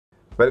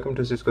Welcome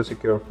to Cisco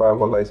Secure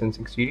Firewall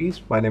Licensing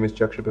Series. My name is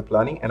Jaksha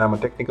Piplani and I'm a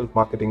technical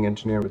marketing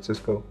engineer with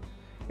Cisco.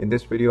 In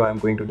this video, I'm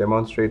going to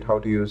demonstrate how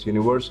to use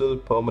Universal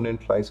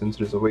Permanent License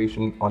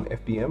Reservation on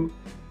FPM,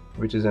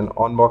 which is an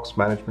on-box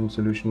management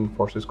solution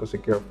for Cisco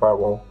Secure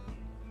Firewall.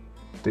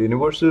 The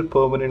Universal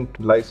Permanent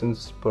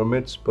License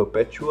permits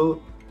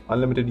perpetual,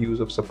 unlimited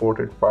use of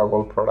supported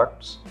firewall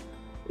products,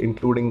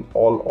 including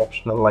all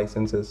optional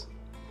licenses.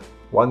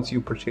 Once you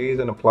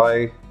purchase and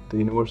apply the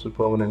Universal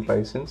Permanent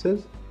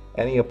Licenses,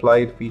 any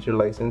applied feature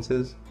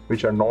licenses,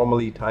 which are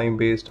normally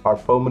time-based, are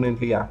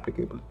permanently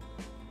applicable.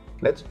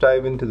 Let's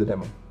dive into the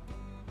demo.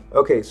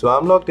 Okay, so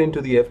I'm logged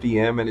into the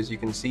FDM, and as you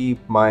can see,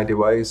 my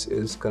device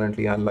is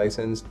currently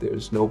unlicensed.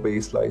 There's no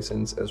base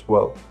license as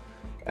well.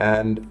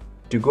 And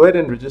to go ahead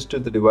and register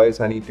the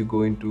device, I need to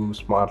go into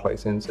Smart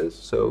Licenses.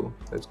 So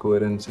let's go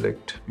ahead and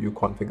select View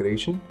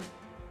Configuration.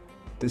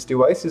 This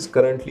device is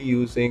currently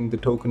using the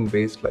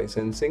token-based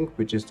licensing,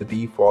 which is the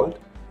default.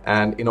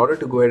 And in order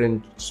to go ahead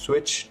and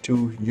switch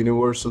to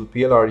Universal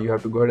PLR, you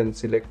have to go ahead and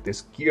select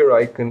this gear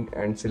icon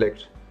and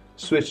select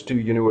Switch to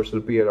Universal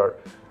PLR.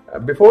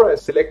 Before I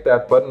select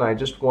that button, I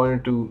just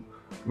wanted to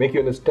make you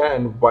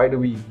understand why do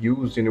we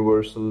use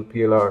Universal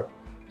PLR.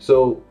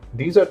 So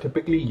these are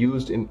typically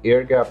used in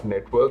air-gapped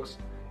networks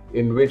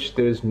in which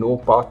there is no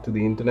path to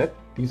the internet.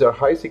 These are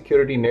high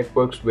security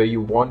networks where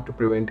you want to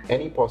prevent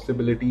any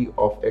possibility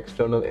of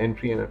external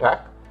entry and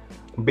attack.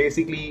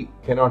 Basically,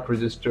 cannot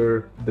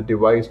register the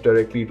device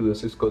directly to the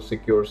Cisco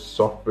Secure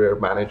Software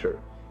Manager.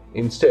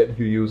 Instead,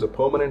 you use a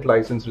permanent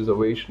license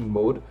reservation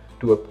mode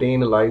to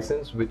obtain a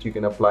license which you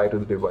can apply to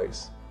the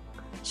device.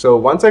 So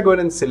once I go ahead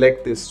and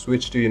select this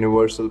switch to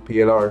Universal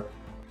PLR,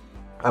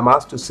 I'm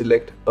asked to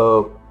select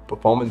a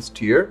performance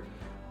tier,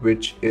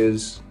 which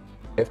is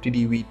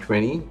FTD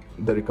v20,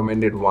 the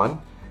recommended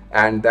one.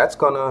 And that's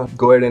gonna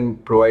go ahead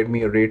and provide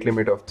me a rate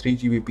limit of 3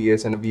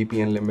 Gbps and a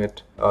VPN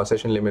limit,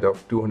 session limit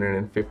of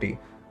 250.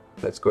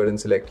 Let's go ahead and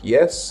select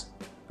yes.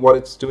 What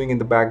it's doing in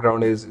the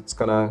background is it's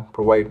gonna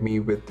provide me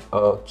with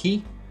a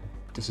key.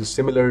 This is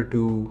similar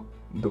to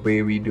the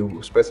way we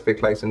do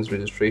specific license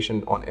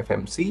registration on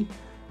FMC.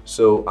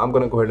 So I'm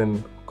gonna go ahead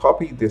and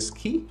copy this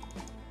key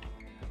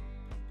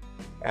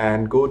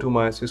and go to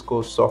my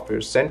Cisco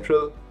Software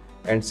Central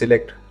and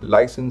select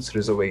License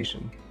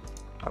Reservation.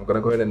 I'm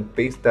gonna go ahead and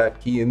paste that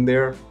key in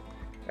there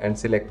and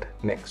select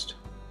next.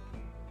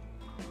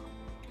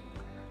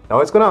 Now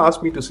it's gonna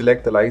ask me to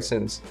select the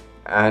license,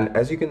 and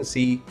as you can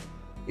see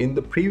in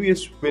the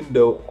previous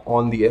window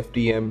on the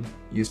FDM,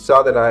 you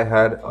saw that I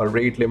had a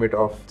rate limit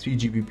of 3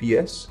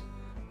 Gbps.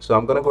 So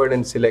I'm gonna go ahead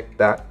and select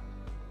that.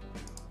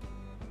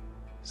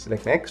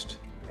 Select next,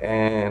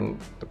 and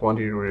the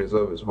quantity to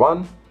reserve is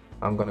 1.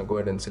 I'm gonna go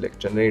ahead and select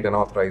generate an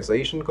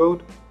authorization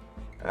code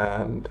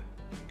and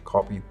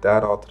copy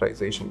that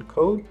authorization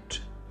code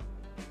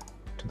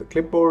to the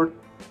clipboard,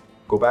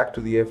 go back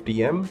to the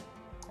FDM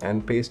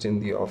and paste in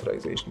the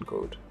authorization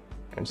code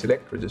and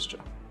select register.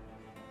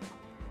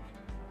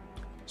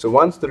 So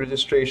once the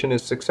registration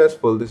is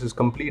successful, this is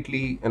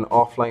completely an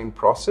offline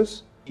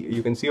process.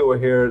 You can see over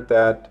here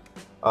that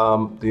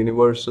the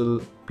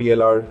Universal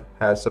PLR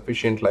has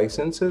sufficient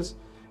licenses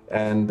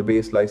and the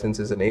base license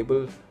is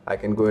enabled. I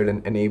can go ahead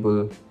and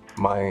enable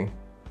my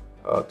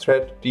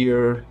threat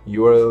tier,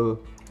 URL,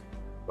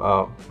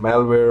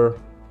 malware,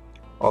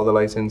 all the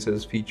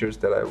licenses, features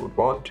that I would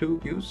want to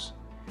use,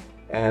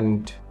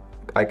 and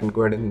I can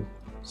go ahead and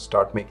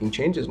start making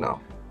changes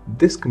now.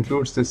 This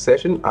concludes this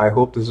session. I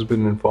hope this has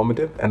been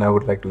informative, and I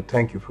would like to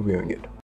thank you for viewing it.